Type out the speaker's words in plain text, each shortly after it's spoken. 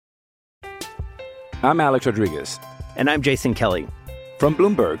I'm Alex Rodriguez. And I'm Jason Kelly. From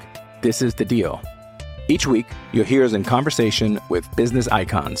Bloomberg, this is The Deal. Each week, you'll hear us in conversation with business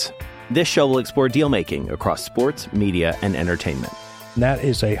icons. This show will explore deal-making across sports, media, and entertainment. That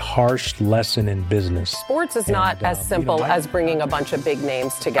is a harsh lesson in business. Sports is not as simple as bringing a bunch of big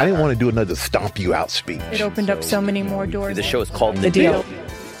names together. I didn't want to do another stomp you out speech. It opened up so many more doors. The show is called The Deal.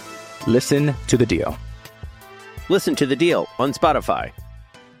 Listen to The Deal. Listen to The Deal on Spotify.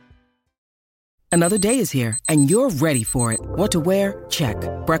 Another day is here, and you're ready for it. What to wear? Check.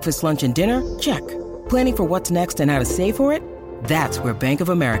 Breakfast, lunch, and dinner? Check. Planning for what's next and how to save for it? That's where Bank of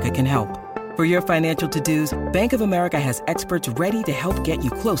America can help. For your financial to-dos, Bank of America has experts ready to help get you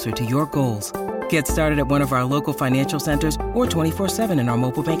closer to your goals. Get started at one of our local financial centers or 24/7 in our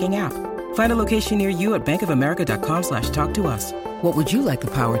mobile banking app. Find a location near you at bankofamerica.com/talktous. What would you like the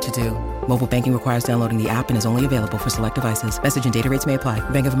power to do? Mobile banking requires downloading the app and is only available for select devices. Message and data rates may apply.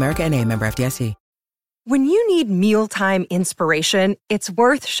 Bank of America N.A., member FDIC. When you need mealtime inspiration, it's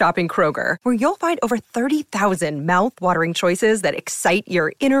worth shopping Kroger, where you'll find over 30,000 mouth-watering choices that excite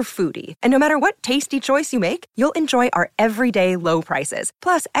your inner foodie. And no matter what tasty choice you make, you'll enjoy our everyday low prices,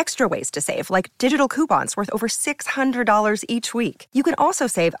 plus extra ways to save, like digital coupons worth over $600 each week. You can also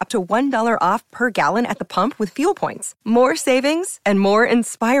save up to $1 off per gallon at the pump with fuel points. More savings and more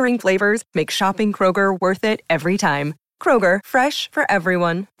inspiring flavors make shopping Kroger worth it every time. Kroger, fresh for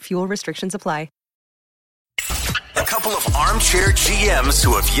everyone. Fuel restrictions apply. A couple of armchair GMs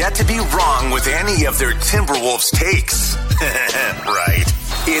who have yet to be wrong with any of their Timberwolves takes. Right.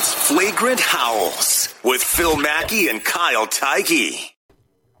 It's Flagrant Howls with Phil Mackey and Kyle Teige.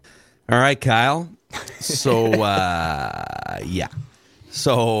 All right, Kyle. So, yeah.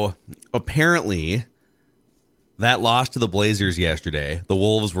 So, apparently, that loss to the Blazers yesterday, the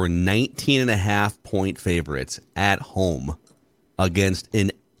Wolves were 19.5-point favorites at home against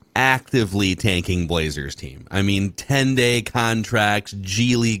an actively tanking Blazers team. I mean, 10-day contracts,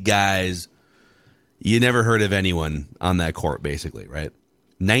 G League guys. You never heard of anyone on that court, basically, right?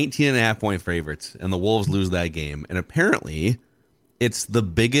 19.5-point favorites, and the Wolves lose that game. And apparently, it's the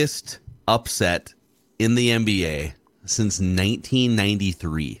biggest upset in the NBA since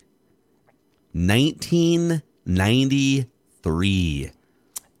 1993. 1993.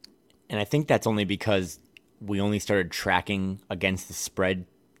 And I think that's only because we only started tracking against the spread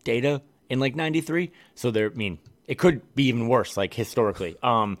data in like 93. So it could be even worse, like historically.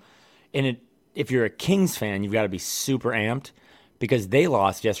 If you're a Kings fan, you've got to be super amped because they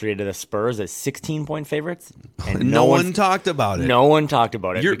lost yesterday to the Spurs as 16-point favorites. And no one talked about it. No one talked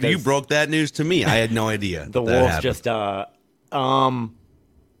about it. You broke that news to me. I had no idea. The Wolves just, yeah,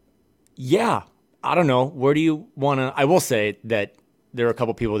 I don't know. Where do you want to? I will say that there are a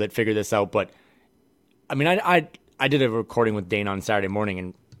couple people that figured this out, but I mean, I did a recording with Dane on Saturday morning,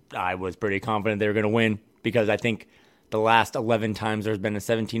 and I was pretty confident they were going to win because I think the last 11 times there's been a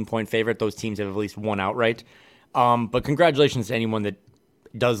 17-point favorite, those teams have at least won outright. But congratulations to anyone that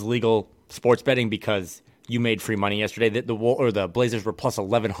does legal sports betting because you made free money yesterday. The Blazers were plus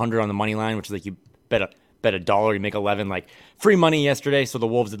 1,100 on the money line, which is like you bet a dollar, you make 11, like free money yesterday. So the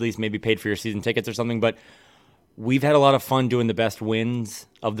Wolves at least maybe paid for your season tickets or something. But we've had a lot of fun doing the best wins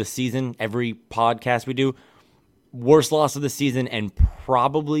of the season. Every podcast we do. Worst loss of the season, and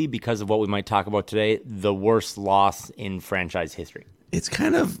probably because of what we might talk about today, the worst loss in franchise history. It's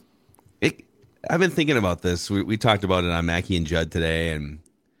kind of... I've been thinking about this. We talked about it on Mackie and Judd today, and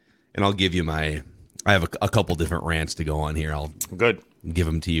I'll give you I have a couple different rants to go on here. I'll give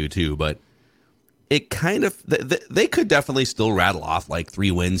them to you too, but it kind of... They could definitely still rattle off like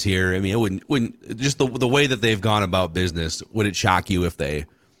 3 wins here. I mean, it wouldn't just the way that they've gone about business, would it shock you if they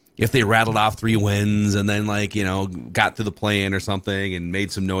rattled off 3 wins and then got to the play-in or something and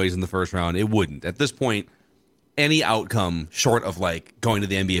made some noise in the first round? It wouldn't. At this point, any outcome short of going to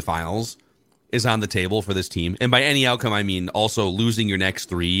the NBA Finals is on the table for this team. And by any outcome, I mean also losing your next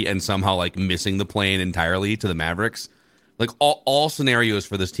 3 and somehow missing the play-in entirely to the Mavericks. All scenarios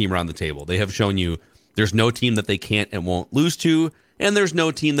for this team are on the table. They have shown you there's no team that they can't and won't lose to, and there's no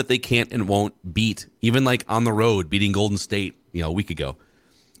team that they can't and won't beat, even on the road, beating Golden State a week ago.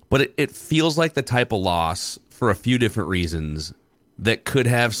 But it feels like the type of loss for a few different reasons that could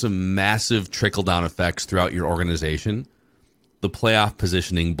have some massive trickle-down effects throughout your organization. The playoff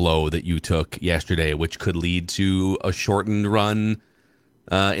positioning blow that you took yesterday, which could lead to a shortened run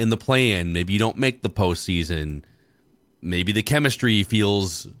in the play-in. Maybe you don't make the postseason. Maybe the chemistry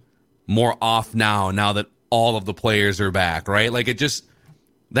feels more off now that all of the players are back, right?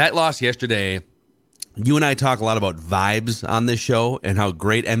 That loss yesterday... You and I talk a lot about vibes on this show and how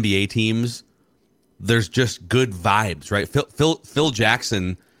great NBA teams, there's just good vibes, right? Phil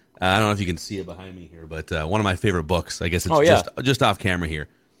Jackson I don't know if you can see it behind me here, but one of my favorite books. I guess it's just off camera here.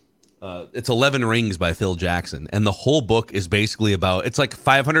 It's 11 Rings by Phil Jackson, and the whole book is basically about, it's like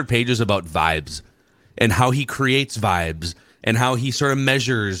 500 pages about vibes and how he creates vibes and how he sort of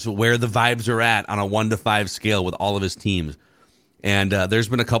measures where the vibes are at on a 1 to 5 scale with all of his teams. And there's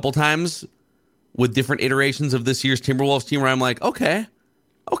been a couple times with different iterations of this year's Timberwolves team where I'm like, okay,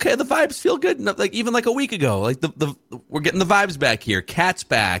 the vibes feel good. Like even like a week ago, like we're getting the vibes back here. Cat's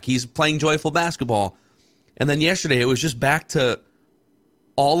back. He's playing joyful basketball. And then yesterday it was just back to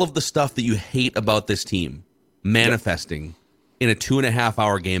all of the stuff that you hate about this team manifesting in a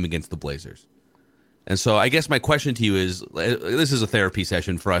 2.5-hour game against the Blazers. And so I guess my question to you is, this is a therapy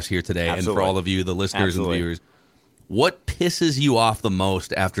session for us here today. Absolutely. And for all of you, the listeners Absolutely. and the viewers. What pisses you off the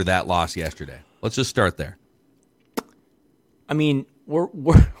most after that loss yesterday? Let's just start there. I mean,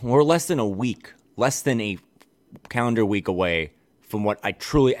 we're less than a calendar week away from what I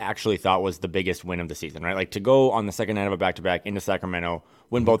truly actually thought was the biggest win of the season, right? Like to go on the second night of a back-to-back into Sacramento,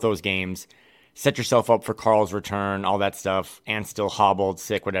 win both those games, set yourself up for Karl's return, all that stuff, and still hobbled,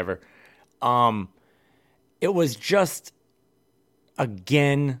 sick, whatever. It was just,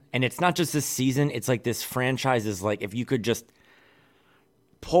 again, and it's not just this season, it's like this franchise is like, if you could just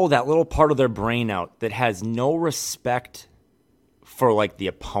pull that little part of their brain out that has no respect for like the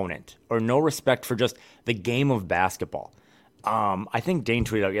opponent or no respect for just the game of basketball. I think Dane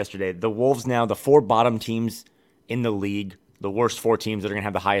tweeted out yesterday, the Wolves now, the 4 bottom teams in the league, the worst 4 teams that are going to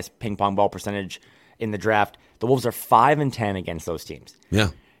have the highest ping pong ball percentage in the draft, the Wolves are 5-10 against those teams. Yeah.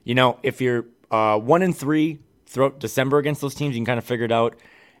 You know, if you're 1-3 throughout December against those teams, you can kind of figure it out.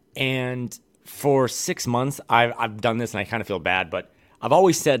 And for 6 months, I've done this and I kind of feel bad, but I've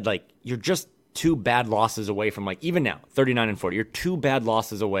always said, like, you're just 2 bad losses away from, like, even now, 39-40, you're 2 bad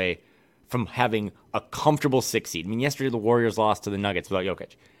losses away from having a comfortable 6 seed. I mean, yesterday the Warriors lost to the Nuggets without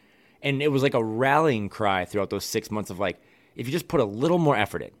Jokic. And it was like a rallying cry throughout those 6 months of, like, if you just put a little more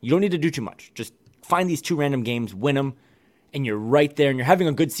effort in, you don't need to do too much. Just find these 2 random games, win them, and you're right there, and you're having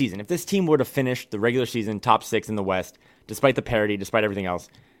a good season. If this team were to finish the regular season top 6 in the West, despite the parity, despite everything else,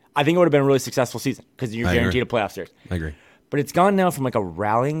 I think it would have been a really successful season because you're guaranteed a playoff series. I agree. But it's gone now from like a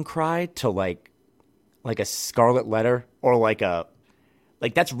rallying cry to like a scarlet letter or like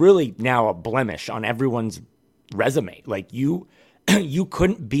that's really now a blemish on everyone's resume. Like you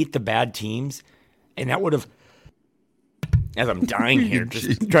couldn't beat the bad teams, and that would have. As I'm dying here,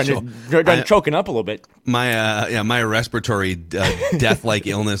 just choking up a little bit. My respiratory death-like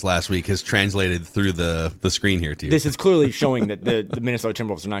illness last week has translated through the screen here to you. This is clearly showing that the Minnesota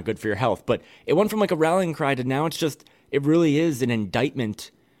Timberwolves are not good for your health. But it went from like a rallying cry to now it really is an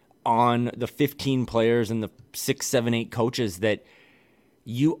indictment on the 15 players and the 6, 7, 8 coaches that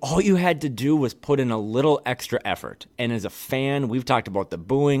all you had to do was put in a little extra effort. And as a fan, we've talked about the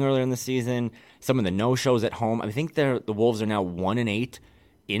booing earlier in the season, some of the no-shows at home. I think the Wolves are now 1-8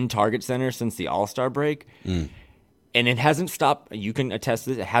 in Target Center since the All-Star break. And it hasn't stopped. You can attest to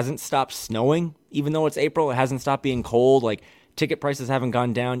this. It hasn't stopped snowing, even though it's April. It hasn't stopped being cold. Like, ticket prices haven't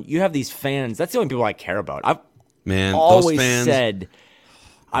gone down. You have these fans. That's the only people I care about. I've always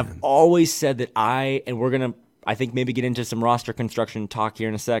said that and we're going to, I think, maybe get into some roster construction talk here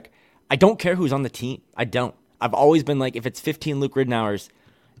in a sec. I don't care who's on the team. I don't. I've always been like, if it's 15 Luke Ridnours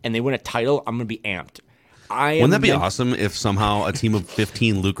and they win a title, I'm going to be amped. Wouldn't that be awesome if somehow a team of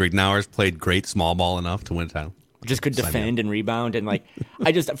 15 Luke Ridnours played great small ball enough to win a title? Just could defend and rebound and like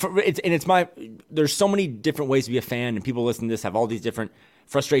there's so many different ways to be a fan, and people listening to this have all these different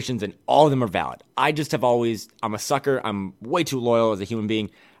frustrations, and all of them are valid. I just have always, I'm a sucker. I'm way too loyal as a human being.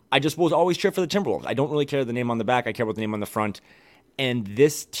 I just was always cheer for the Timberwolves. I don't really care the name on the back. I care about the name on the front. And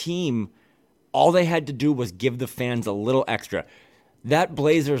this team, all they had to do was give the fans a little extra. That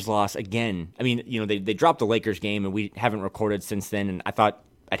Blazers loss, again, I mean, you know, they dropped the Lakers game, and we haven't recorded since then. And I thought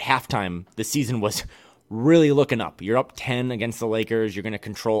at halftime, the season was really looking up. You're up 10 against the Lakers. You're going to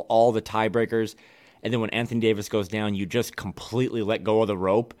control all the tiebreakers. And then when Anthony Davis goes down, you just completely let go of the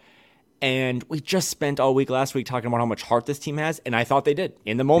rope. And we just spent all week last week talking about how much heart this team has, and I thought they did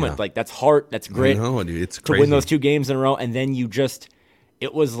in the moment. Yeah. Like, that's heart, that's grit. No, dude, it's crazy to win those 2 games in a row, and then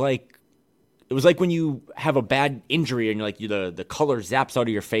it was like when you have a bad injury and you're like the color zaps out of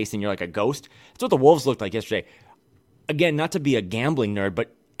your face and you're like a ghost. That's what the Wolves looked like yesterday. Again, not to be a gambling nerd,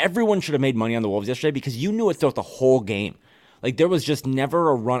 but everyone should have made money on the Wolves yesterday because you knew it throughout the whole game. Like, there was just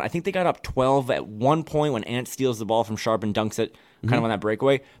never a run. I think they got up 12 at one point when Ant steals the ball from Sharp and dunks it kind of on that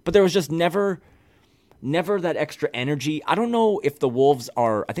breakaway. But there was just never that extra energy. I don't know if the Wolves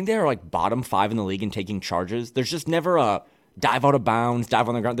I think they are like bottom 5 in the league in taking charges. There's just never a dive out of bounds, dive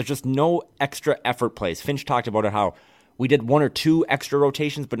on the ground. There's just no extra effort plays. Finch talked about it, how we did 1 or 2 extra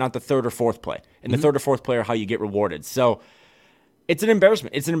rotations, but not the third or fourth play. And the third or fourth play are how you get rewarded. So it's an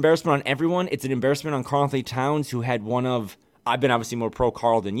embarrassment. It's an embarrassment on everyone. It's an embarrassment on Karl-Anthony Towns, who had I've been obviously more pro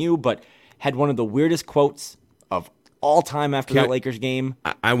Karl than you, but had one of the weirdest quotes of all time after that Lakers game.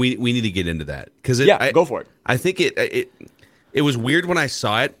 We need to get into that. Go for it. I think it was weird when I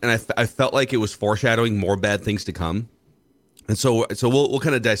saw it, and I felt like it was foreshadowing more bad things to come. And so we'll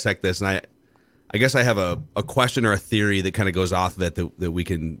kind of dissect this, and I guess I have a question or a theory that kind of goes off of it that we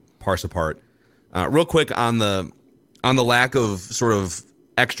can parse apart. Real quick on the lack of sort of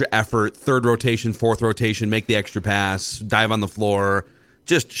extra effort, third rotation, fourth rotation, make the extra pass, dive on the floor,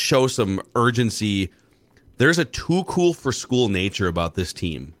 just show some urgency. There's a too cool for school nature about this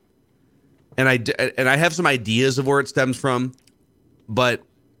team. And I have some ideas of where it stems from, but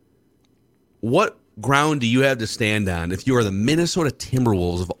what ground do you have to stand on if you are the Minnesota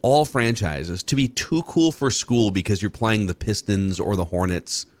Timberwolves of all franchises to be too cool for school because you're playing the Pistons or the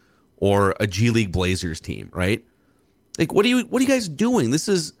Hornets or a G League Blazers team, right? Like, what are you guys doing? This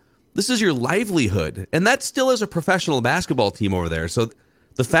is your livelihood, and that still is a professional basketball team over there. So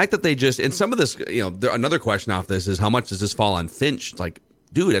the fact that they just, and some of this, another question off this is how much does this fall on Finch? Like,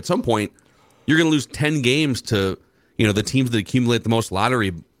 dude, at some point you're going to lose 10 games to the teams that accumulate the most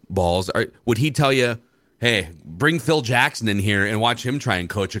lottery balls. Would he tell you, hey, bring Phil Jackson in here and watch him try and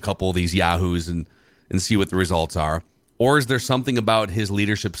coach a couple of these yahoos and see what the results are? Or is there something about his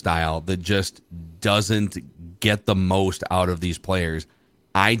leadership style that just doesn't get the most out of these players?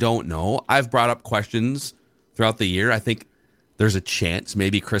 I don't know. I've brought up questions throughout the year. I think there's a chance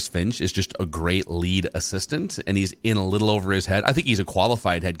maybe Chris Finch is just a great lead assistant and he's in a little over his head. I think he's a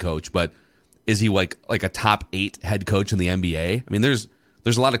qualified head coach, but is he like a top 8 head coach in the NBA? I mean, there's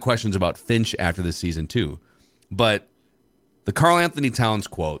a lot of questions about Finch after this season too. But the Karl-Anthony Towns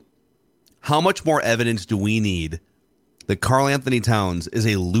quote, how much more evidence do we need that Karl-Anthony Towns is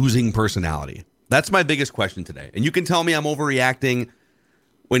a losing personality? That's my biggest question today. And you can tell me I'm overreacting.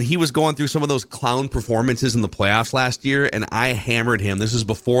 When he was going through some of those clown performances in the playoffs last year, and I hammered him. This is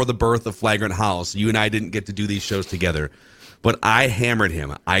before the birth of Flagrant House. You and I didn't get to do these shows together. But I hammered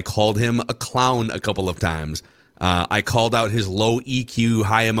him. I called him a clown a couple of times. I called out his low EQ,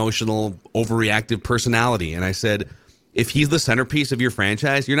 high emotional, overreactive personality. And I said, if he's the centerpiece of your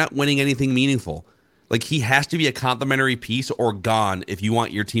franchise, you're not winning anything meaningful. Like, he has to be a complimentary piece or gone if you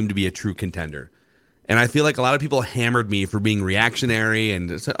want your team to be a true contender. And I feel like a lot of people hammered me for being reactionary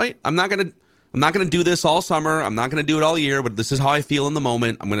and said, hey, I'm not gonna do this all summer. I'm not gonna do it all year, but this is how I feel in the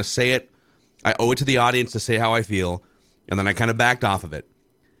moment. I'm gonna say it. I owe it to the audience to say how I feel. And then I kind of backed off of it.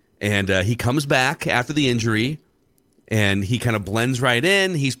 And he comes back after the injury, and he kind of blends right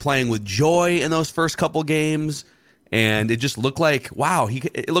in. He's playing with joy in those first couple games, and it just looked like, wow,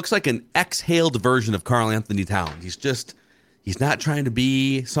 it looks like an exhaled version of Karl-Anthony Towns. He's not trying to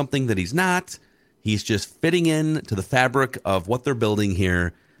be something that he's not. He's just fitting in to the fabric of what they're building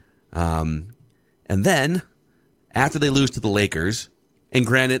here. And then, after they lose to the Lakers, and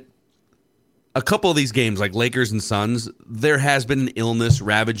granted, a couple of these games, like Lakers and Suns, there has been an illness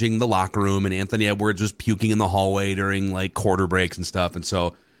ravaging the locker room, and Anthony Edwards was puking in the hallway during like quarter breaks and stuff. And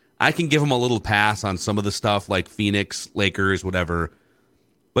so I can give him a little pass on some of the stuff like Phoenix, Lakers, whatever.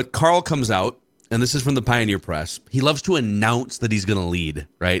 But Karl comes out, and this is from the Pioneer Press. He loves to announce that he's going to lead,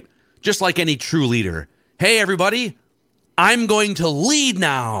 right? Just like any true leader. Hey, everybody, I'm going to lead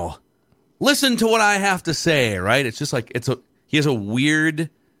now. Listen to what I have to say, right? It's just like he has a weird,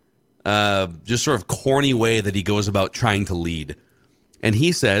 just sort of corny way that he goes about trying to lead. And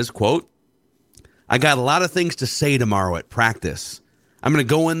he says, quote, I got a lot of things to say tomorrow at practice. I'm going to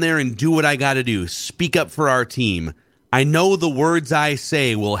go in there and do what I got to do. Speak up for our team. I know the words I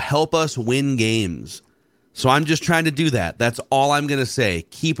say will help us win games. So I'm just trying to do that. That's all I'm going to say.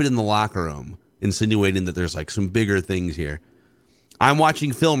 Keep it in the locker room, insinuating that there's like some bigger things here. I'm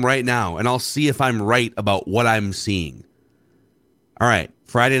watching film right now, and I'll see if I'm right about what I'm seeing. All right,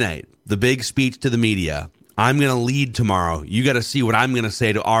 Friday night, the big speech to the media. I'm going to lead tomorrow. You got to see what I'm going to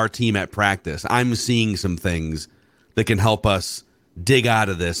say to our team at practice. I'm seeing some things that can help us dig out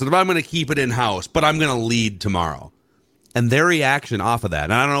of this. And I'm going to keep it in-house, but I'm going to lead tomorrow. And their reaction off of that,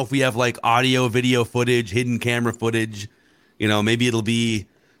 and I don't know if we have like audio, video footage, hidden camera footage, maybe it'll be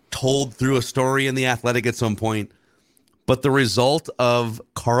told through a story in The Athletic at some point. But the result of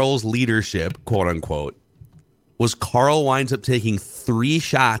Karl's leadership, quote unquote, was Karl winds up taking 3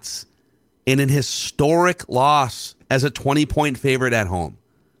 shots in an historic loss as a 20-point favorite at home.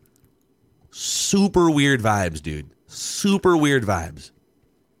 Super weird vibes, dude. Super weird vibes.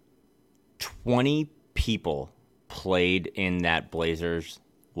 20 people played in that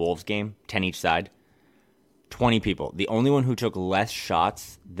Blazers-Wolves game, 10 each side. 20 people. The only one who took less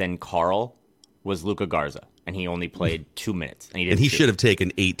shots than Karl was Luka Garza, and he only played 2 minutes. And he should have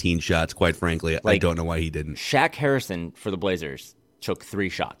taken 18 shots, quite frankly. I don't know why he didn't. Shaq Harrison for the Blazers took 3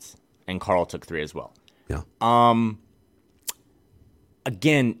 shots, and Karl took 3 as well. Yeah.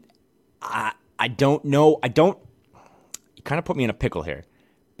 Again, I don't know. You kind of put me in a pickle here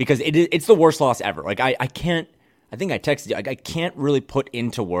because it's the worst loss ever. Like, I can't. I think I texted you. I can't really put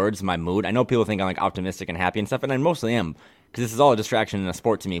into words my mood. I know people think I'm like optimistic and happy and stuff, and I mostly am because this is all a distraction in a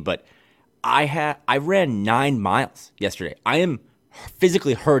sport to me. But I ran 9 miles yesterday. I am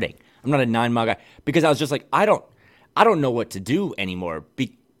physically hurting. I'm not a 9-mile guy because I was just like, I don't know what to do anymore.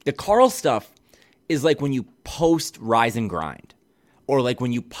 The Karl stuff is like when you post Rise and Grind, or like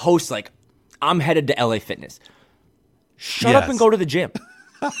when you post like I'm headed to LA Fitness. Shut up and go to the gym.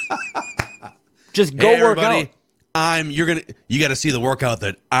 Just go work out. You got to see the workout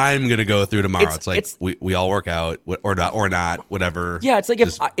that I'm gonna go through tomorrow. It's like we all work out or not, whatever. Yeah, it's like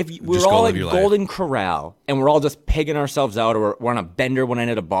if we're all at Golden Corral and we're all just pigging ourselves out, or we're on a bender one night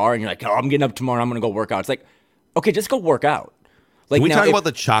at a bar, and you're like, oh, I'm getting up tomorrow, I'm gonna go work out. It's like, okay, just go work out. Like, can we talk about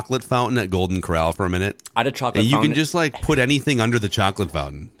the chocolate fountain at Golden Corral for a minute? I had a chocolate and fountain. You can just like put anything under the chocolate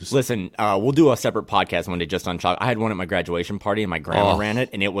fountain. Listen, we'll do a separate podcast one day just on chocolate. I had one at my graduation party and my grandma ran it,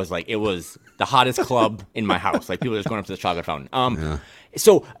 and it was the hottest club in my house. Like, people were just going up to the chocolate fountain.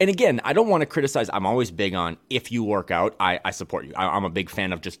 So, and again, I don't want to criticize. I'm always big on if you work out, I support you. I'm a big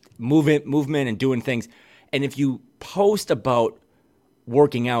fan of just movement and doing things. And if you post about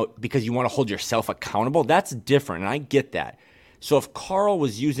working out because you want to hold yourself accountable, that's different, and I get that. So if Karl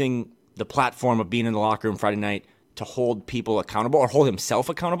was using the platform of being in the locker room Friday night to hold people accountable or hold himself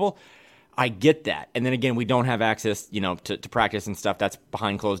accountable, I get that. And then again, we don't have access, to practice and stuff. That's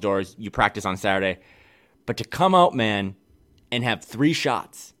behind closed doors. You practice on Saturday. But to come out, man, and have 3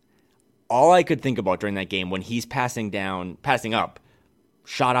 shots, all I could think about during that game when he's passing up,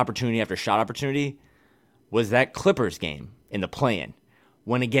 shot opportunity after shot opportunity, was that Clippers game in the play-in.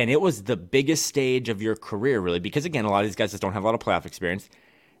 When, again, it was the biggest stage of your career, really, because, again, a lot of these guys just don't have a lot of playoff experience,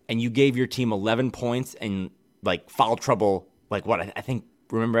 and you gave your team 11 points and, like, foul trouble, like, what, I think,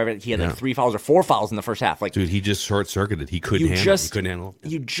 remember, he had, like, 3 fouls or 4 fouls in the first half. Like, dude, he just short-circuited. He couldn't handle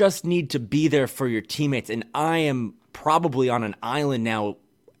it. You just need to be there for your teammates, and I am probably on an island now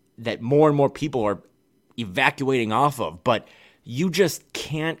that more and more people are evacuating off of, but you just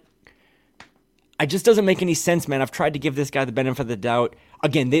can't. It just doesn't make any sense, man. I've tried to give this guy the benefit of the doubt.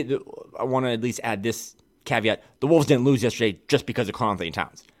 Again, I want to at least add this caveat. The Wolves didn't lose yesterday just because of Karl-Anthony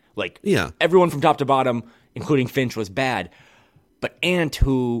Towns. Like, everyone from top to bottom, including Finch, was bad. But Ant,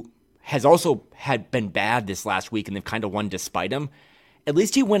 who has also been bad this last week, and they've kind of won despite him, at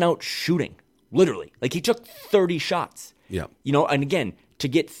least he went out shooting, literally. Like, he took 30 shots. Yeah. And again, to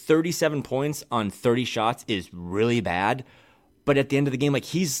get 37 points on 30 shots is really bad. But at the end of the game, like,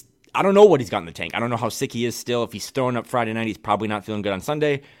 I don't know what he's got in the tank. I don't know how sick he is still. If he's throwing up Friday night, he's probably not feeling good on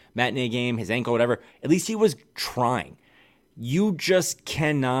Sunday. Matinee game, his ankle, whatever. At least he was trying. You just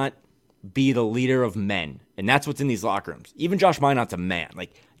cannot be the leader of men. And that's what's in these locker rooms. Even Josh Minot's a man.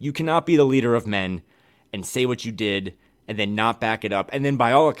 Like, you cannot be the leader of men and say what you did and then not back it up. And then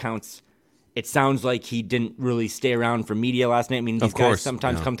by all accounts, it sounds like he didn't really stay around for media last night. I mean, these guys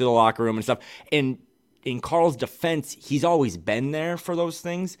sometimes come to the locker room and stuff. And in Karl's defense, he's always been there for those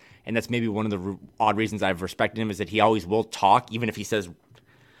things, and that's maybe one of the odd reasons I've respected him is that he always will talk, even if he says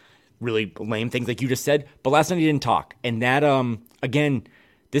really lame things like you just said. But last night he didn't talk, and that again,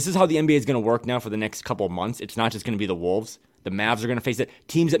 this is how the NBA is going to work now for the next couple of months. It's not just going to be the Wolves. The Mavs are going to face it.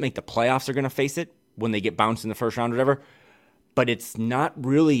 Teams that make the playoffs are going to face it when they get bounced in the first round or whatever. But it's not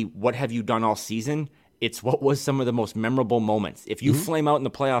really what have you done all season. It's what was some of the most memorable moments. If you flame out in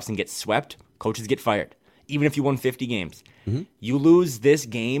the playoffs and get swept, coaches get fired. Even if you won 50 games. You lose this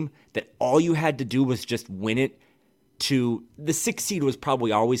game that all you had to do was just win it to the 6th seed was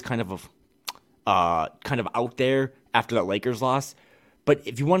probably always kind of out there after that Lakers loss. But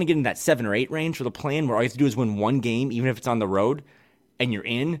if you want to get in that 7 or 8 range for the play-in where all you have to do is win one game, even if it's on the road, and you're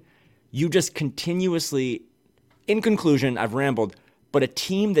in, you just continuously, in conclusion, I've rambled, but a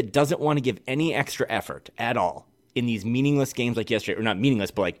team that doesn't want to give any extra effort at all in these meaningless games like yesterday, or not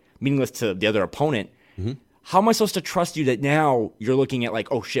meaningless, but like meaningless to the other opponent, how am I supposed to trust you that now you're looking at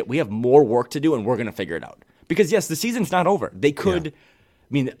like, oh shit, we have more work to do and we're going to figure it out? Because yes, the season's not over. They could, I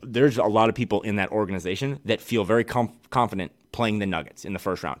mean, there's a lot of people in that organization that feel very confident playing the Nuggets in the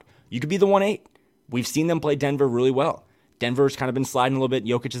first round. You could be the 1-8. We've seen them play Denver really well. Denver's kind of been sliding a little bit.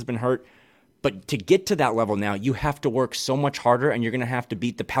 Jokic has been hurt. But to get to that level now, you have to work so much harder, and you're going to have to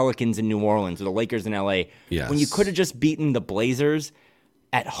beat the Pelicans in New Orleans or the Lakers in LA. Yes. When you could have just beaten the Blazers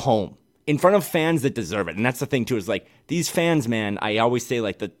at home in front of fans that deserve it. And that's the thing, too, is like these fans, man, I always say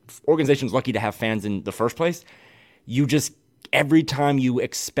like the organization's lucky to have fans in the first place. You just, every time you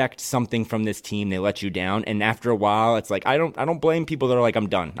expect something from this team, they let you down. And after a while, it's like, I don't blame people that are like, I'm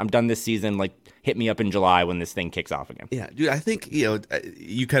done this season. Like, hit me up in July when this thing kicks off again. Yeah, dude, I think,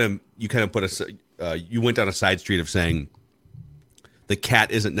 you kind of put you went down a side street of saying the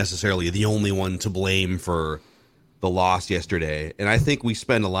Cat isn't necessarily the only one to blame for the loss yesterday. And I think we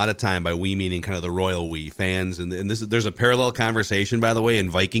spend a lot of time, by we meaning kind of the royal we fans, and there's a parallel conversation, by the way,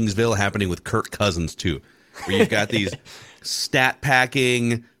 in Vikingsville happening with Kirk Cousins too, where you've got these stat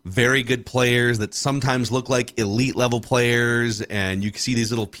packing, very good players that sometimes look like elite level players, and you see these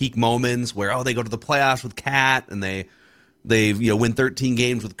little peak moments where they go to the playoffs with Cat and they win 13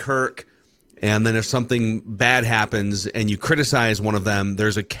 games with Kirk. And then if something bad happens and you criticize one of them,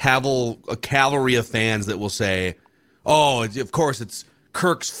 there's a cavalry of fans that will say, "Oh, of course it's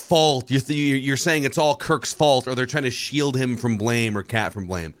Kirk's fault." You're saying it's all Kirk's fault, or they're trying to shield him from blame or Cat from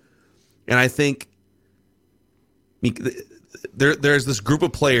blame. And I think there's this group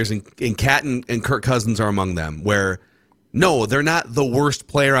of players, and Cat and Kirk Cousins are among them, where no, they're not the worst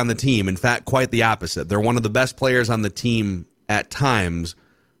player on the team. In fact, quite the opposite. They're one of the best players on the team at times,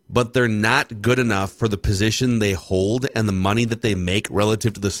 but they're not good enough for the position they hold and the money that they make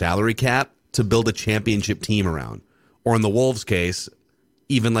relative to the salary cap to build a championship team around. Or in the Wolves' case,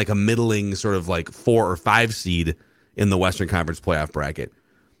 even like a middling sort of like 4 or 5 seed in the Western Conference playoff bracket.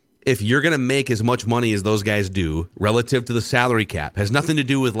 If you're going to make as much money as those guys do relative to the salary cap, has nothing to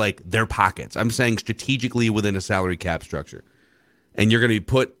do with like their pockets. I'm saying strategically within a salary cap structure. And you're going to be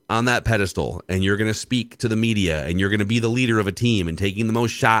put on that pedestal, and you're going to speak to the media, and you're going to be the leader of a team and taking the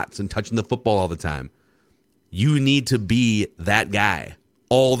most shots and touching the football all the time. You need to be that guy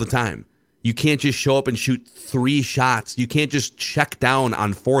all the time. You can't just show up and shoot 3 shots. You can't just check down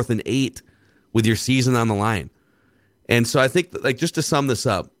on 4th and 8 with your season on the line. And so I think, like, just to sum this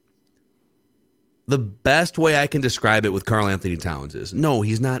up, the best way I can describe it with Karl-Anthony Towns is, no,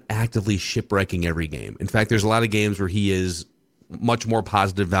 he's not actively shipwrecking every game. In fact, there's a lot of games where he is much more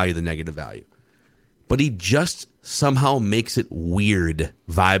positive value than negative value. But he just somehow makes it weird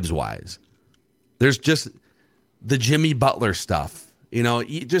vibes-wise. There's just the Jimmy Butler stuff.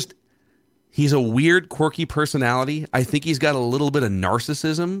 He's a weird, quirky personality. I think he's got a little bit of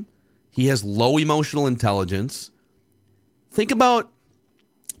narcissism. He has low emotional intelligence. Think about,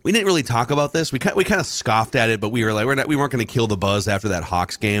 we didn't really talk about this. We kind of scoffed at it, but we were like, we weren't going to kill the buzz after that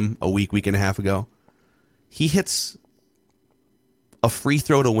Hawks game a week and a half ago. He hits a free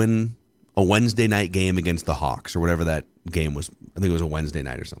throw to win a Wednesday night game against the Hawks, or whatever that game was. I think it was a Wednesday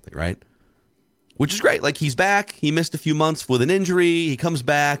night or something, right? Which is great. Like, he's back. He missed a few months with an injury. He comes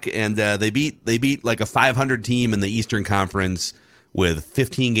back, and they beat like a 500 team in the Eastern Conference with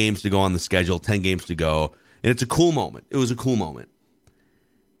 15 games to go on the schedule, 10 games to go. And it's a cool moment. It was a cool moment.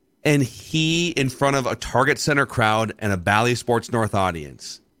 And he, in front of a Target Center crowd and a Bally Sports North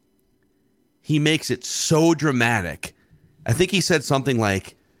audience, he makes it so dramatic. I think he said something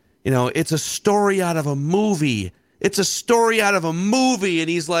like, it's a story out of a movie. It's a story out of a movie. And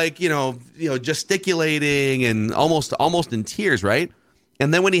he's like, gesticulating and almost in tears, right?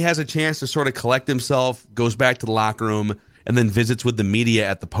 And then when he has a chance to sort of collect himself, goes back to the locker room, and then visits with the media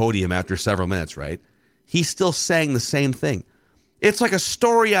at the podium after several minutes, right? He's still saying the same thing. It's like a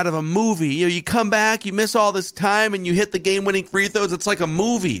story out of a movie. You come back, you miss all this time, and you hit the game-winning free throws. It's like a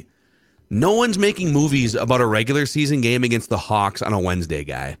movie. No one's making movies about a regular season game against the Hawks on a Wednesday,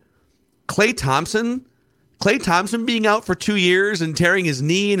 guy. Klay Thompson being out for 2 years and tearing his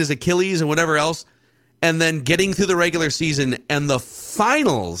knee and his Achilles and whatever else, and then getting through the regular season and the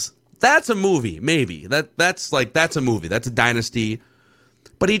finals, that's a movie, maybe. That's a movie. That's a dynasty.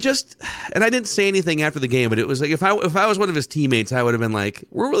 But he just, and I didn't say anything after the game, but it was like, if I was one of his teammates, I would have been like,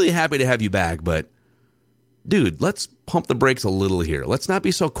 we're really happy to have you back, but dude, let's pump the brakes a little here. Let's not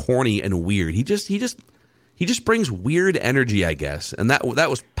be so corny and weird. He just brings weird energy, I guess. And that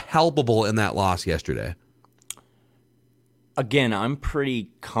was palpable in that loss yesterday. Again, I'm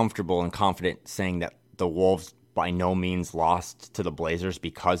pretty comfortable and confident saying that the Wolves by no means lost to the Blazers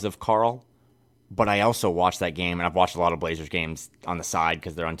because of Karl. But I also watched that game, and I've watched a lot of Blazers games on the side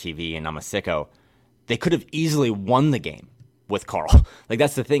because they're on TV and I'm a sicko. They could have easily won the game with Karl. Like,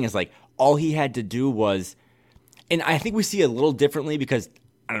 that's the thing, is like, all he had to do was, and I think we see it a little differently because,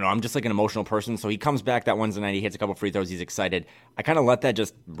 I don't know, I'm just like an emotional person. So he comes back that Wednesday night, he hits a couple free throws, he's excited. I kind of let that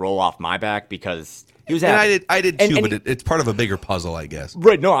just roll off my back because he was happy. And I did too, but it's part of a bigger puzzle, I guess.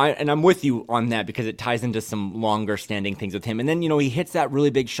 Right, no, I'm with you on that because it ties into some longer standing things with him. And then, he hits that really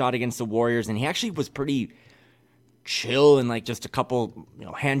big shot against the Warriors, and he actually was pretty chill and like just a couple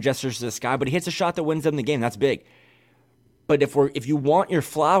hand gestures to the sky, but he hits a shot that wins them the game. That's big. But if you want your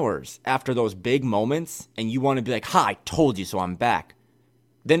flowers after those big moments and you want to be like, I told you so, I'm back,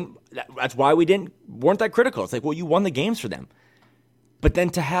 then that's why we weren't that critical. It's like, well, you won the games for them. But then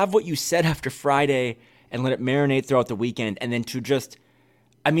to have what you said after Friday and let it marinate throughout the weekend, and then to just,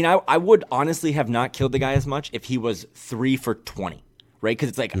 I would honestly have not killed the guy as much if he was 3 for 20, right? Because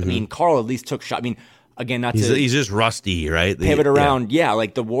it's like, Karl at least took shot. Again, he's just rusty, right? Pivot around. Yeah,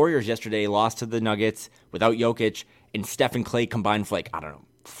 like the Warriors yesterday lost to the Nuggets without Jokic, and Steph and Clay combined for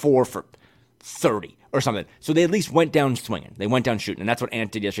 4 for 30 or something. So they at least went down swinging. They went down shooting, and that's what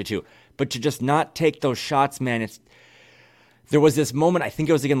Ant did yesterday too. But to just not take those shots, man, there was this moment, I think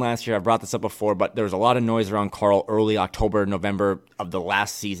it was again last year, I've brought this up before, but there was a lot of noise around Karl early October, November of the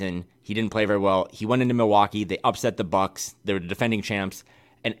last season. He didn't play very well. He went into Milwaukee. They upset the Bucks. They were the defending champs.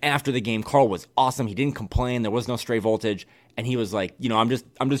 And after the game, Karl was awesome. He didn't complain. There was no stray voltage. And he was like, I'm just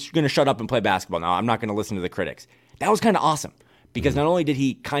going to shut up and play basketball now. I'm not going to listen to the critics. That was kind of awesome because not only did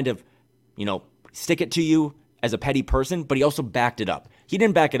he kind of, stick it to you as a petty person, but he also backed it up. He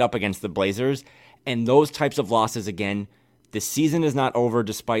didn't back it up against the Blazers. And those types of losses, again, the season is not over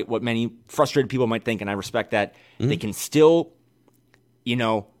despite what many frustrated people might think, and I respect that. They can still,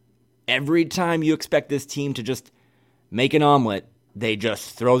 every time you expect this team to just make an omelet, they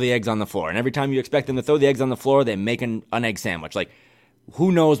just throw the eggs on the floor. And every time you expect them to throw the eggs on the floor, they make an egg sandwich. Like,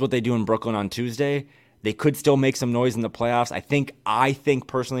 who knows what they do in Brooklyn on Tuesday? They could still make some noise in the playoffs. I think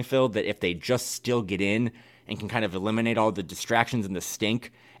personally, Phil, that if they just still get in and can kind of eliminate all the distractions and the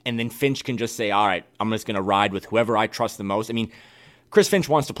stink, and then Finch can just say, all right, I'm just going to ride with whoever I trust the most. Chris Finch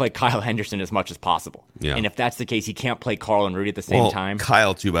wants to play Kyle Henderson as much as possible. Yeah. And if that's the case, he can't play Karl and Rudy at the same time.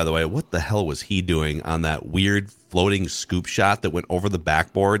 Kyle, too, by the way, what the hell was he doing on that weird floating scoop shot that went over the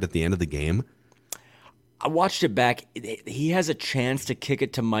backboard at the end of the game? I watched it back. He has a chance to kick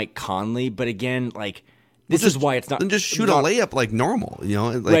it to Mike Conley, but again, this is why it's not. Then just shoot a layup like normal,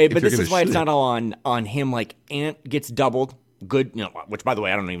 right, but this is why it's not all on him. Like, Ant gets doubled. Good, which, by the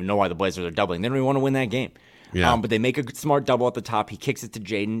way, I don't even know why the Blazers are doubling. They don't even want to win that game. Yeah. But they make a smart double at the top. He kicks it to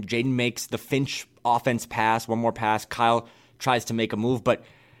Jaden. Jaden makes the Finch offense pass, one more pass. Kyle tries to make a move, but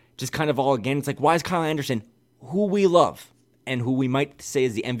just kind of all again, it's like, why is Kyle Anderson, who we love and who we might say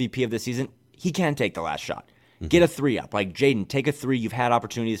is the MVP of the season, he can't take the last shot. Get a 3 up. Like, Jaden, take a 3. You've had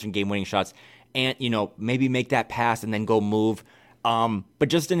opportunities from game-winning shots. And, maybe make that pass and then go move. But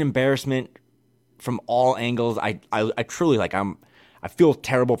just an embarrassment from all angles. I truly I feel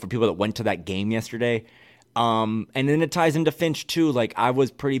terrible for people that went to that game yesterday. And then it ties into Finch too. Like, I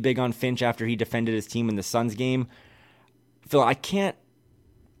was pretty big on Finch after he defended his team in the Suns game. Phil, I can't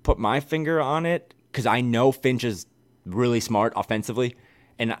put my finger on it because I know Finch is really smart offensively.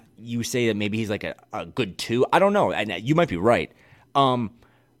 And you say that maybe he's like a good 2. I don't know. And you might be right.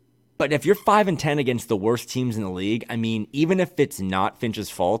 But if you're 5-10 against the worst teams in the league, even if it's not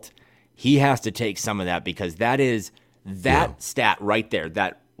Finch's fault, he has to take some of that because that is stat right there,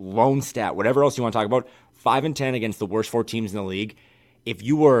 that lone stat, whatever else you want to talk about, 5-10 against the worst 4 teams in the league. If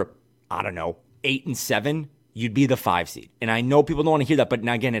you were, 8-7, you'd be the 5 seed. And I know people don't want to hear that, but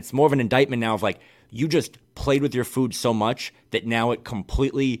now again, it's more of an indictment now of you just played with your food so much that now it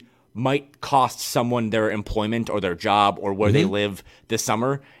completely might cost someone their employment or their job or where they live this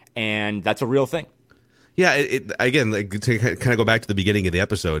summer. And that's a real thing. Yeah, again, to kind of go back to the beginning of the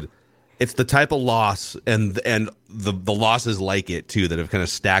episode, it's the type of loss and the losses like it, too, that have kind of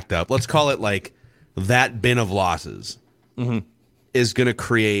stacked up. Let's call it that bin of losses is going to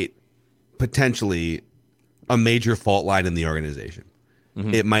create potentially a major fault line in the organization.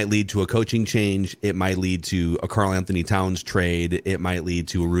 It might lead to a coaching change. It might lead to a Karl-Anthony Towns trade. It might lead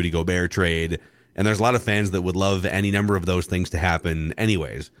to a Rudy Gobert trade. And there's a lot of fans that would love any number of those things to happen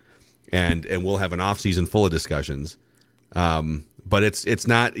anyways. And we'll have an offseason full of discussions. But it's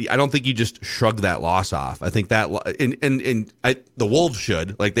not, I don't think you just shrug that loss off. I think that, the Wolves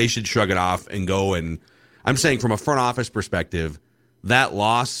should, they should shrug it off and go. And I'm saying from a front office perspective, that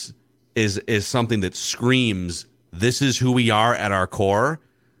loss is something that screams, this is who we are at our core.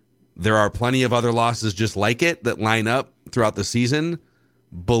 There are plenty of other losses just like it that line up throughout the season.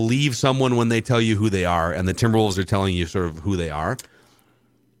 Believe someone when they tell you who they are, and the Timberwolves are telling you sort of who they are.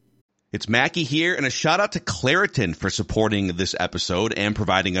 It's Mackie here, and a shout out to Claritin for supporting this episode and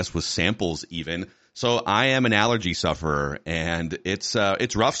providing us with samples even. So I am an allergy sufferer, and it's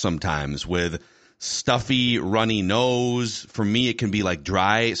rough sometimes with stuffy, runny nose. For me, it can be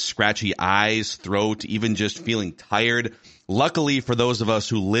dry, scratchy eyes, throat, even just feeling tired. Luckily, for those of us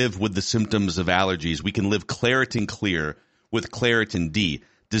who live with the symptoms of allergies, we can live Claritin Clear with Claritin D.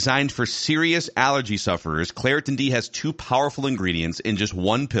 Designed for serious allergy sufferers, Claritin D has 2 powerful ingredients in just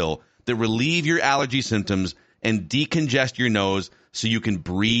one pill that relieve your allergy symptoms and decongest your nose so you can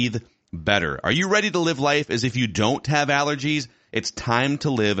breathe better. Are you ready to live life as if you don't have allergies? It's time to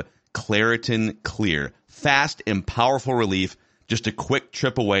live Claritin Clear. Fast and powerful relief, just a quick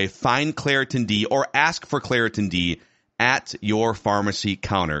trip away. Find Claritin D or ask for Claritin D at your pharmacy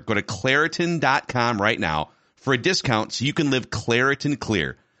counter. Go to Claritin.com right now for a discount so you can live Claritin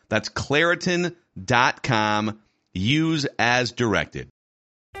Clear. That's Claritin.com. Use as directed.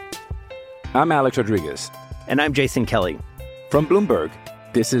 I'm Alex Rodriguez. And I'm Jason Kelly. From Bloomberg,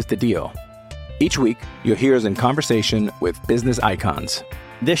 this is The Deal. Each week, you'll hear us in conversation with business icons.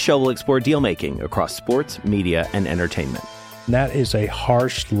 This show will explore deal-making across sports, media, and entertainment. That is a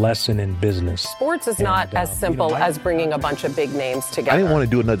harsh lesson in business. Sports is not as simple as bringing a bunch of big names together. I didn't want to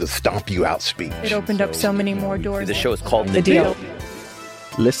do another stomp you out speech. It opened up so many more doors. The show is called The Deal.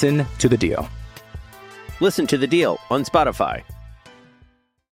 Listen to The Deal. Listen to The Deal on Spotify.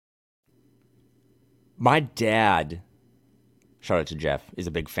 My dad, shout out to Jeff, is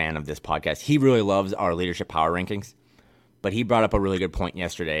a big fan of this podcast. He really loves our leadership power rankings, but he brought up a really good point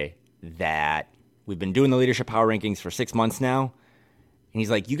yesterday that we've been doing the leadership power rankings for 6 months now, and he's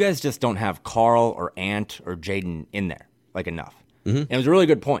like, you guys just don't have Carl or Ant or Jaden in there, like, enough. And it was a really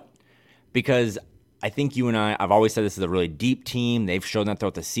good point, because I think you and I've always said this is a really deep team. They've shown that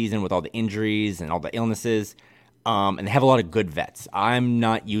throughout the season with all the injuries and all the illnesses. And they have a lot of good vets. I'm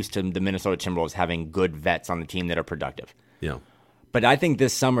not used to the Minnesota Timberwolves having good vets on the team that are productive. Yeah. But I think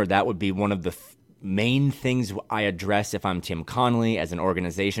this summer that would be one of the main things I address if I'm Tim Connolly as an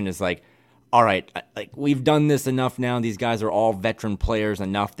organization is like, all right, like we've done this enough now. These guys are all veteran players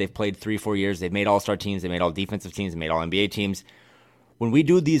enough. They've played 3-4 years. They've made all-star teams. They made all defensive teams. They made all NBA teams. When we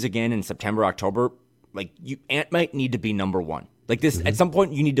do these again in September, October, like Ant might need to be number one. Like this, at some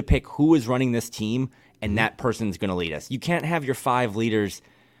point, you need to pick who is running this team, and that person's going to lead us. You can't have your 5 leaders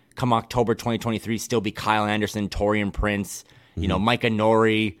come October 2023 still be Kyle Anderson, Taurean Prince, Micah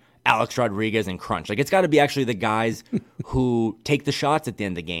Nori, Alex Rodriguez, and Crunch. Like, it's got to be actually the guys who take the shots at the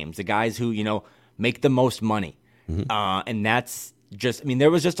end of the games, the guys who, make the most money. And that's just,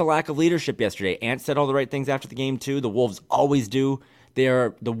 there was just a lack of leadership yesterday. Ant said all the right things after the game, too. The Wolves always do.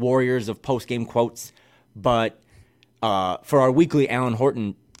 They're the warriors of post-game quotes. But for our weekly Alan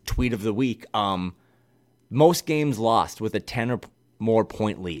Horton tweet of the week, most games lost with a 10 or more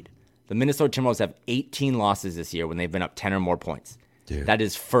point lead. The Minnesota Timberwolves have 18 losses this year when they've been up 10 or more points. Dude. That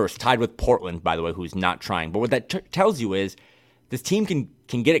is first, tied with Portland, by the way, who's not trying. But what that tells you is this team can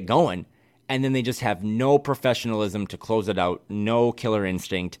get it going, and then they just have no professionalism to close it out, no killer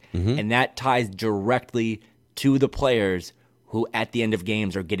instinct, and that ties directly to the players who at the end of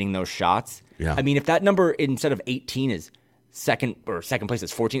games are getting those shots. Yeah. If that number instead of 18 is second place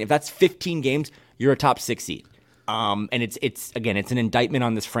is 14, if that's 15 games, you're a top 6 seed. And it's an indictment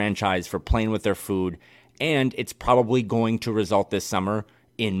on this franchise for playing with their food, and it's probably going to result this summer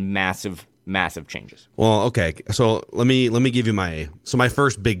in massive changes. Well, okay. So let me give you my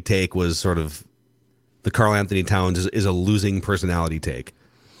first big take was sort of the Karl-Anthony Towns is a losing personality take.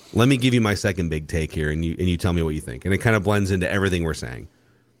 Let me give you my second big take here, and you tell me what you think. And it kind of blends into everything we're saying.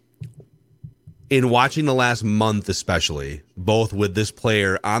 In watching the last month especially, both with this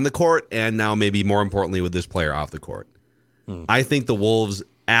player on the court and now maybe more importantly with this player off the court, I think the Wolves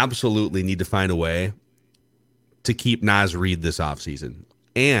absolutely need to find a way to keep Naz Reid this offseason.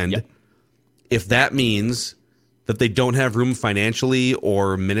 And if that means that they don't have room financially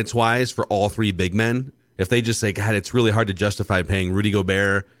or minutes-wise for all 3 big men, if they just say, God, it's really hard to justify paying Rudy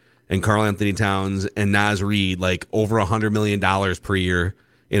Gobert and Karl-Anthony Towns and Naz Reid like over $100 million per year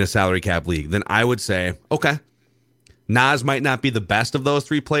in a salary cap league, then I would say, okay, Naz might not be the best of those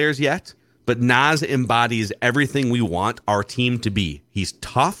 3 players yet, but Naz embodies everything we want our team to be. He's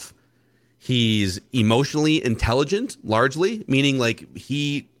tough. He's emotionally intelligent, largely, meaning like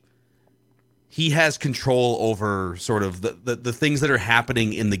he has control over sort of the things that are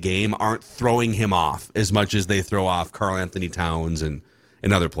happening in the game aren't throwing him off as much as they throw off Karl-Anthony Towns and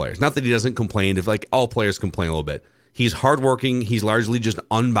other players. Not that he doesn't complain. If like all players complain a little bit. He's hardworking. He's largely just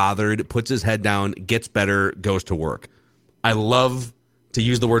unbothered, puts his head down, gets better, goes to work. I love to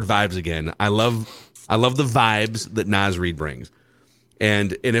use the word vibes again. I love the vibes that Naz Reid brings.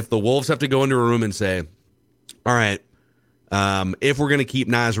 And if the Wolves have to go into a room and say, all right, if we're going to keep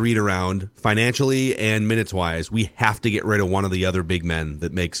Naz Reid around financially and minutes-wise, we have to get rid of one of the other big men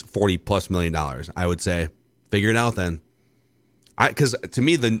that makes $40+ million. I would say, figure it out then. Because to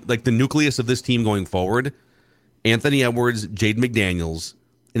me, the nucleus of this team going forward, Anthony Edwards, Jaden McDaniels,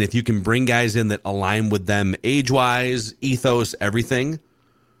 and if you can bring guys in that align with them age-wise, ethos, everything,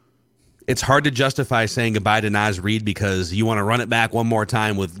 it's hard to justify saying goodbye to Naz Reid because you want to run it back one more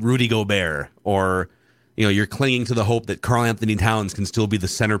time with Rudy Gobert, or you're clinging to the hope that Karl-Anthony Towns can still be the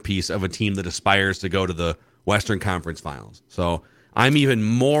centerpiece of a team that aspires to go to the Western Conference Finals. So I'm even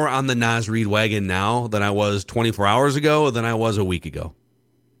more on the Naz Reid wagon now than I was 24 hours ago than I was a week ago.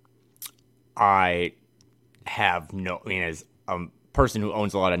 I have as a person who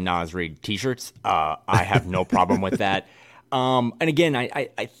owns a lot of Naz Reid t-shirts, I have no problem with that. And again,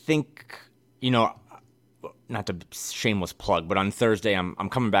 I think, not to shameless plug, but on Thursday, I'm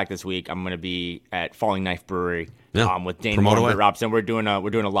coming back this week. I'm going to be at Falling Knife Brewery with Dane and Robson. We're doing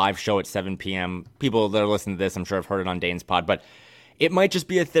a live show at 7 p.m. People that are listening to this, I'm sure have heard it on Dane's pod, but it might just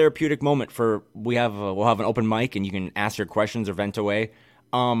be a therapeutic moment we'll have an open mic and you can ask your questions or vent away.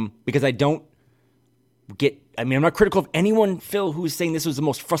 Because I'm not critical of anyone, Phil, who's saying this was the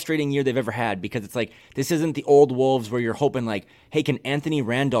most frustrating year they've ever had, because it's like, this isn't the old Wolves where you're hoping like, hey, can Anthony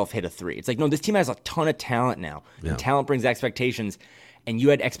Randolph hit a three? It's like, no, this team has a ton of talent now. Yeah. And talent brings expectations. And you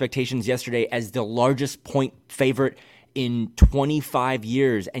had expectations yesterday as the largest point favorite in 25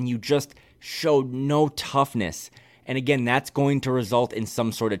 years, and you just showed no toughness. And again, that's going to result in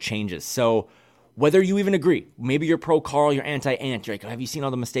some sort of changes. So whether you even agree, maybe you're pro Karl, you're anti-Ant, you're like, have you seen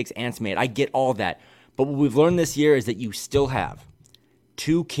all the mistakes Ant's made? I get all that. But what we've learned this year is that you still have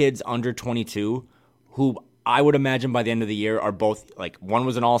two kids under 22 who I would imagine by the end of the year are both, like, one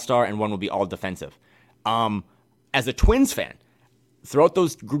was an all-star and one will be all defensive. As a Twins fan, throughout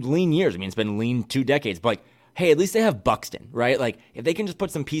those lean years, it's been lean 2 decades, but like, hey, at least they have Buxton, right? Like, if they can just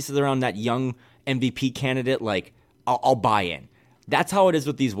put some pieces around that young MVP candidate, like, I'll buy in. That's how it is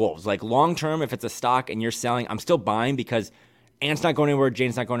with these Wolves. Like, long-term, if it's a stock and you're selling, I'm still buying because Ant's not going anywhere,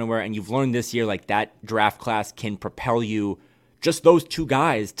 Jaden's not going anywhere, and you've learned this year, like, that draft class can propel you, just those two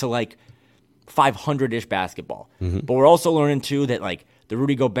guys, to, like, 500-ish basketball. Mm-hmm. But we're also learning, too, that, like, the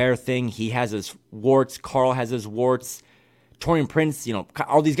Rudy Gobert thing, he has his warts, Karl has his warts, Taurean Prince,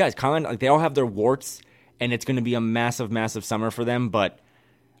 all these guys, Colin, like, they all have their warts, and it's going to be a massive, massive summer for them. But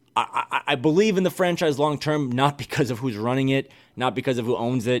I believe in the franchise long-term, not because of who's running it, not because of who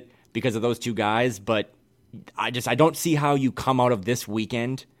owns it, because of those two guys, but I don't see how you come out of this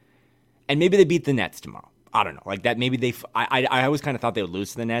weekend, and maybe they beat the Nets tomorrow. I don't know, like that. Maybe I always kind of thought they would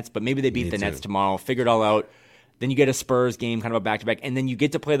lose to the Nets, but maybe they beat the Nets tomorrow, figure it all out. Then you get a Spurs game, kind of a back-to-back, and then you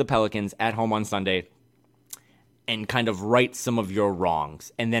get to play the Pelicans at home on Sunday and kind of right some of your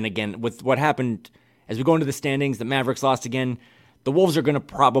wrongs. And then again, with what happened as we go into the standings, the Mavericks lost again. The Wolves are going to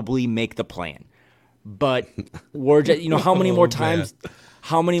probably make the play-in, but we're just, how many more times?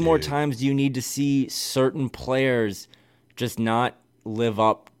 How many more times do you need to see certain players just not live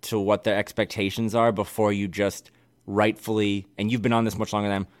up to what their expectations are before you just rightfully, and you've been on this much longer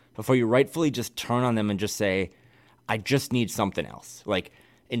than them, before you rightfully just turn on them and just say, I just need something else. Like,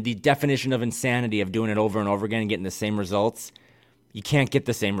 in the definition of insanity of doing it over and over again and getting the same results, you can't get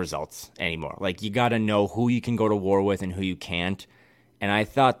the same results anymore. Like, you got to know who you can go to war with and who you can't. And I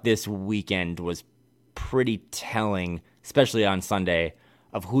thought this weekend was pretty telling, especially on Sunday,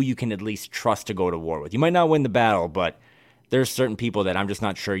 of who you can at least trust to go to war with. You might not win the battle, but there's certain people that I'm just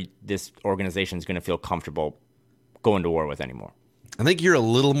not sure this organization is going to feel comfortable going to war with anymore. I think you're a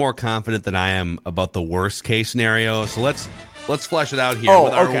little more confident than I am about the worst case scenario. So let's flesh it out here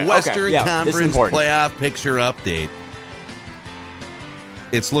with our Western Conference playoff picture update.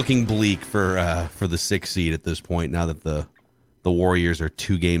 It's looking bleak for the 6th seed at this point, now that the Warriors are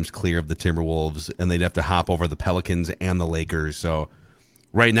 2 games clear of the Timberwolves, and they'd have to hop over the Pelicans and the Lakers. So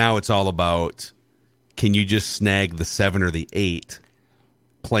right now it's all about, can you just snag the 7 or the 8,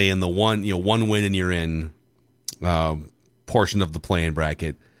 play in the one win and you're in portion of the play-in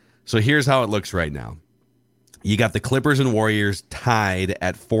bracket. So here's how it looks right now. You got the Clippers and Warriors tied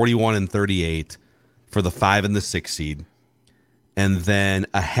at 41 and 38 for the 5 and the 6 seed. And then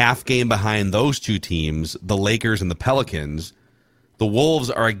a half game behind those two teams, the Lakers and the Pelicans. The Wolves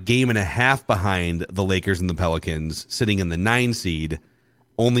are a game and a half behind the Lakers and the Pelicans, sitting in the 9 seed.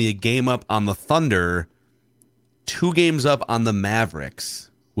 Only a game up on the Thunder, 2 games up on the Mavericks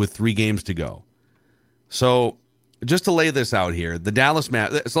with 3 games to go. So just to lay this out here, the Dallas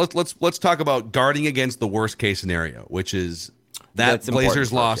Mavericks, so let's talk about guarding against the worst case scenario, which is that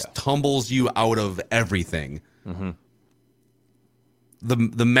Blazers loss tumbles you out of everything. Mm-hmm.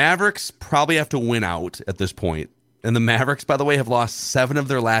 The Mavericks probably have to win out at this point. And the Mavericks, by the way, have lost 7 of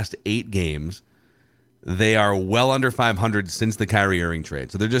their last 8 games. They are well under 500 since the Kyrie Irving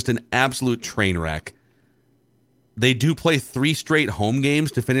trade. So they're just an absolute train wreck. They do play 3 straight home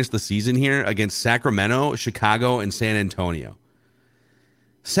games to finish the season here against Sacramento, Chicago, and San Antonio.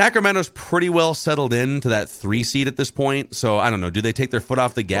 Sacramento's pretty well settled into that 3 seed at this point. So I don't know. Do they take their foot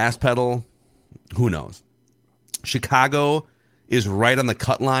off the gas pedal? Who knows? Chicago is right on the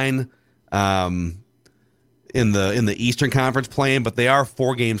cut line in the Eastern Conference play-in, but they are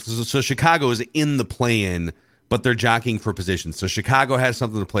 4 games. So Chicago is in the play-in, but they're jockeying for position. So Chicago has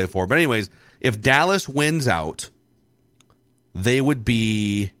something to play for. But anyways, if Dallas wins out, they would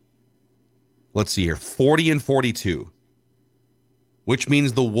be, let's see here, 40-42, which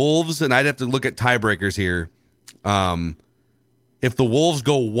means the Wolves, and I'd have to look at tiebreakers here. If the Wolves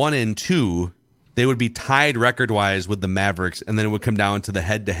go 1-2, they would be tied record-wise with the Mavericks, and then it would come down to the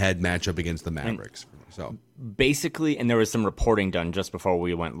head-to-head matchup against the Mavericks. So basically, and there was some reporting done just before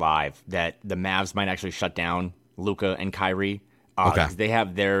we went live that the Mavs might actually shut down Luka and Kyrie. Because they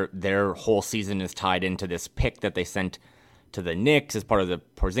have their whole season is tied into this pick that they sent to the Knicks as part of the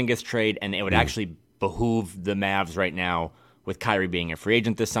Porzingis trade, and it would actually behoove the Mavs right now, with Kyrie being a free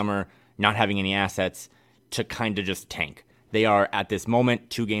agent this summer, not having any assets, to kind of just tank. They are, at this moment,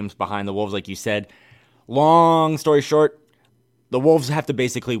 2 games behind the Wolves, like you said. Long story short, the Wolves have to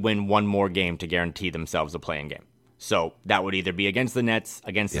basically win 1 more game to guarantee themselves a play-in game. So that would either be against the Nets,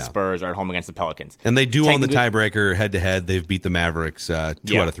 against the Spurs, or at home against the Pelicans. And they do own the tiebreaker head-to-head. They've beat the Mavericks 2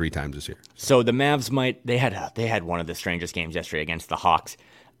 out of 3 times this year. So the Mavs they had one of the strangest games yesterday against the Hawks,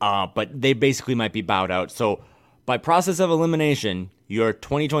 but they basically might be bowed out. So by process of elimination, your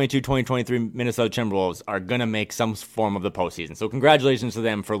 2022-2023 Minnesota Timberwolves are going to make some form of the postseason. So congratulations to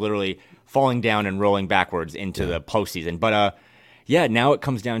them for literally falling down and rolling backwards into the postseason. But now it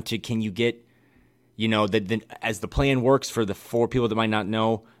comes down to, can you get, as the play-in works for the 4 people that might not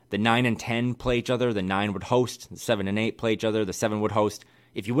know, the 9 and 10 play each other. The 9 would host. The 7 and 8 play each other. The 7 would host.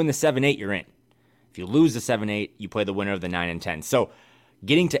 If you win the 7-8, you're in. If you lose the 7-8, you play the winner of the 9 and 10. So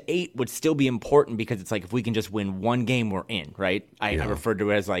getting to 8 would still be important, because it's like, if we can just win 1 game, we're in, right? I referred to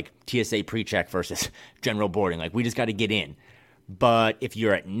it as like TSA pre-check versus general boarding. Like, we just got to get in. But if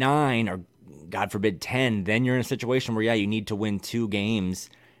you're at 9 or, God forbid, 10, then you're in a situation where, you need to win 2 games,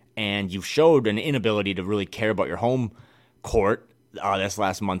 and you've showed an inability to really care about your home court this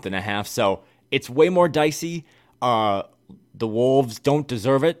last month and a half. So it's way more dicey. The Wolves don't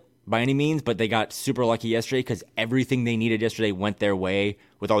deserve it by any means, but they got super lucky yesterday, because everything they needed yesterday went their way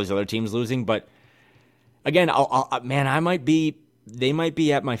with all these other teams losing. But again, they might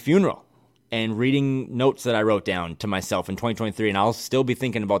be at my funeral and reading notes that I wrote down to myself in 2023, and I'll still be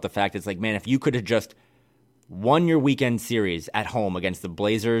thinking about the fact it's like, man, if you could have just won your weekend series at home against the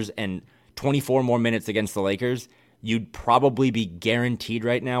Blazers and 24 more minutes against the Lakers, you'd probably be guaranteed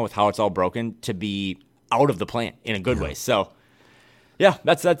right now, with how it's all broken, to be out of the play in a good way. So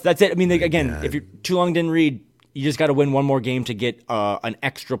that's it. I mean, again, if you're too long didn't read, you just got to win 1 more game to get an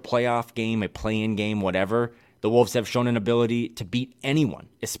extra playoff game, a play-in game, whatever. The Wolves have shown an ability to beat anyone,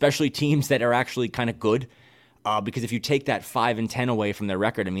 especially teams that are actually kind of good. Because if you take that 5 and 10 away from their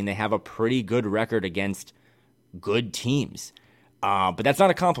record, I mean, they have a pretty good record against good teams. But that's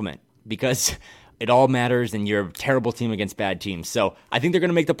not a compliment, because it all matters, and you're a terrible team against bad teams. So I think they're going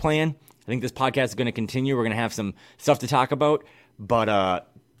to make the plan. I think this podcast is going to continue. We're going to have some stuff to talk about. But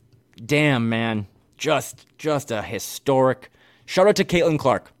damn, man, just a historic shout out to Caitlin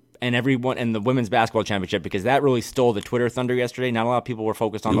Clark and everyone and the women's basketball championship, because that really stole the Twitter thunder yesterday. Not a lot of people were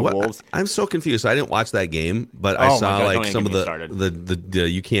focused on the Wolves. I'm so confused. I didn't watch that game, but I saw some of the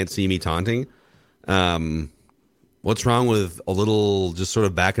you can't see me taunting. What's wrong with a little just sort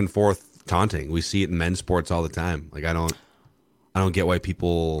of back and forth taunting? We see it in men's sports all the time. Like, I don't get why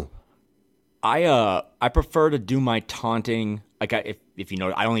people. I prefer to do my taunting. Like, if you know,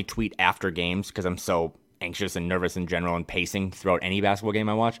 I only tweet after games because I'm so anxious and nervous in general and pacing throughout any basketball game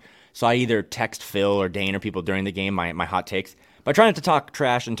I watch. So I either text Phil or Dane or people during the game my hot takes. But I try not to talk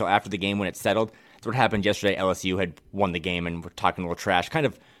trash until after the game when it's settled. That's what happened yesterday. LSU had won the game and we're talking a little trash, kind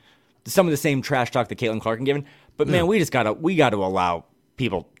of some of the same trash talk that Caitlin Clark had given. But man, we gotta allow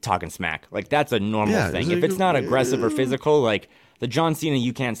people talking smack. Like, that's a normal thing. If it's not aggressive or physical, like the John Cena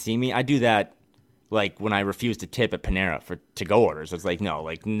 "you can't see me," I do that. Like when I refuse to tip at Panera for to-go orders. It's like, no,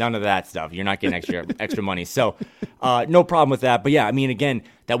 like none of that stuff. You're not getting extra money. So no problem with that. But yeah, I mean, again,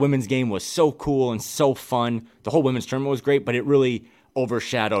 that women's game was so cool and so fun. The whole women's tournament was great, but it really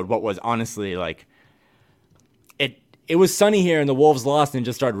overshadowed what was honestly like it was sunny here and the Wolves lost and it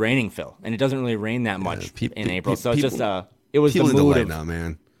just started raining, Phil. And it doesn't really rain that much in April. So it's just it was the mood of now,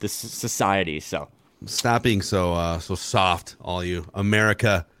 man. The society. So stop being so soft, all you.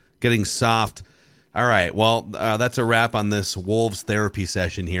 America getting soft. All right, well, that's a wrap on this Wolves therapy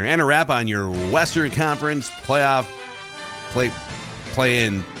session here, and a wrap on your Western Conference playoff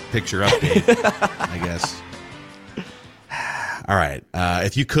play-in picture update, I guess. All right.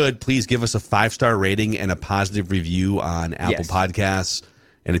 If you could, please give us a 5-star rating and a positive review on Apple Podcasts.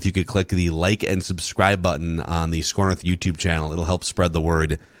 And if you could click the like and subscribe button on the Score North YouTube channel, it'll help spread the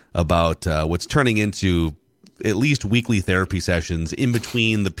word about what's turning into at least weekly therapy sessions in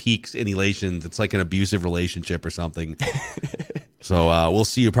between the peaks and elations. It's like an abusive relationship or something. So we'll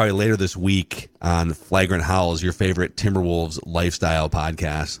see you probably later this week on Flagrant Howls, your favorite Timberwolves lifestyle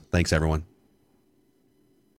podcast. Thanks, everyone.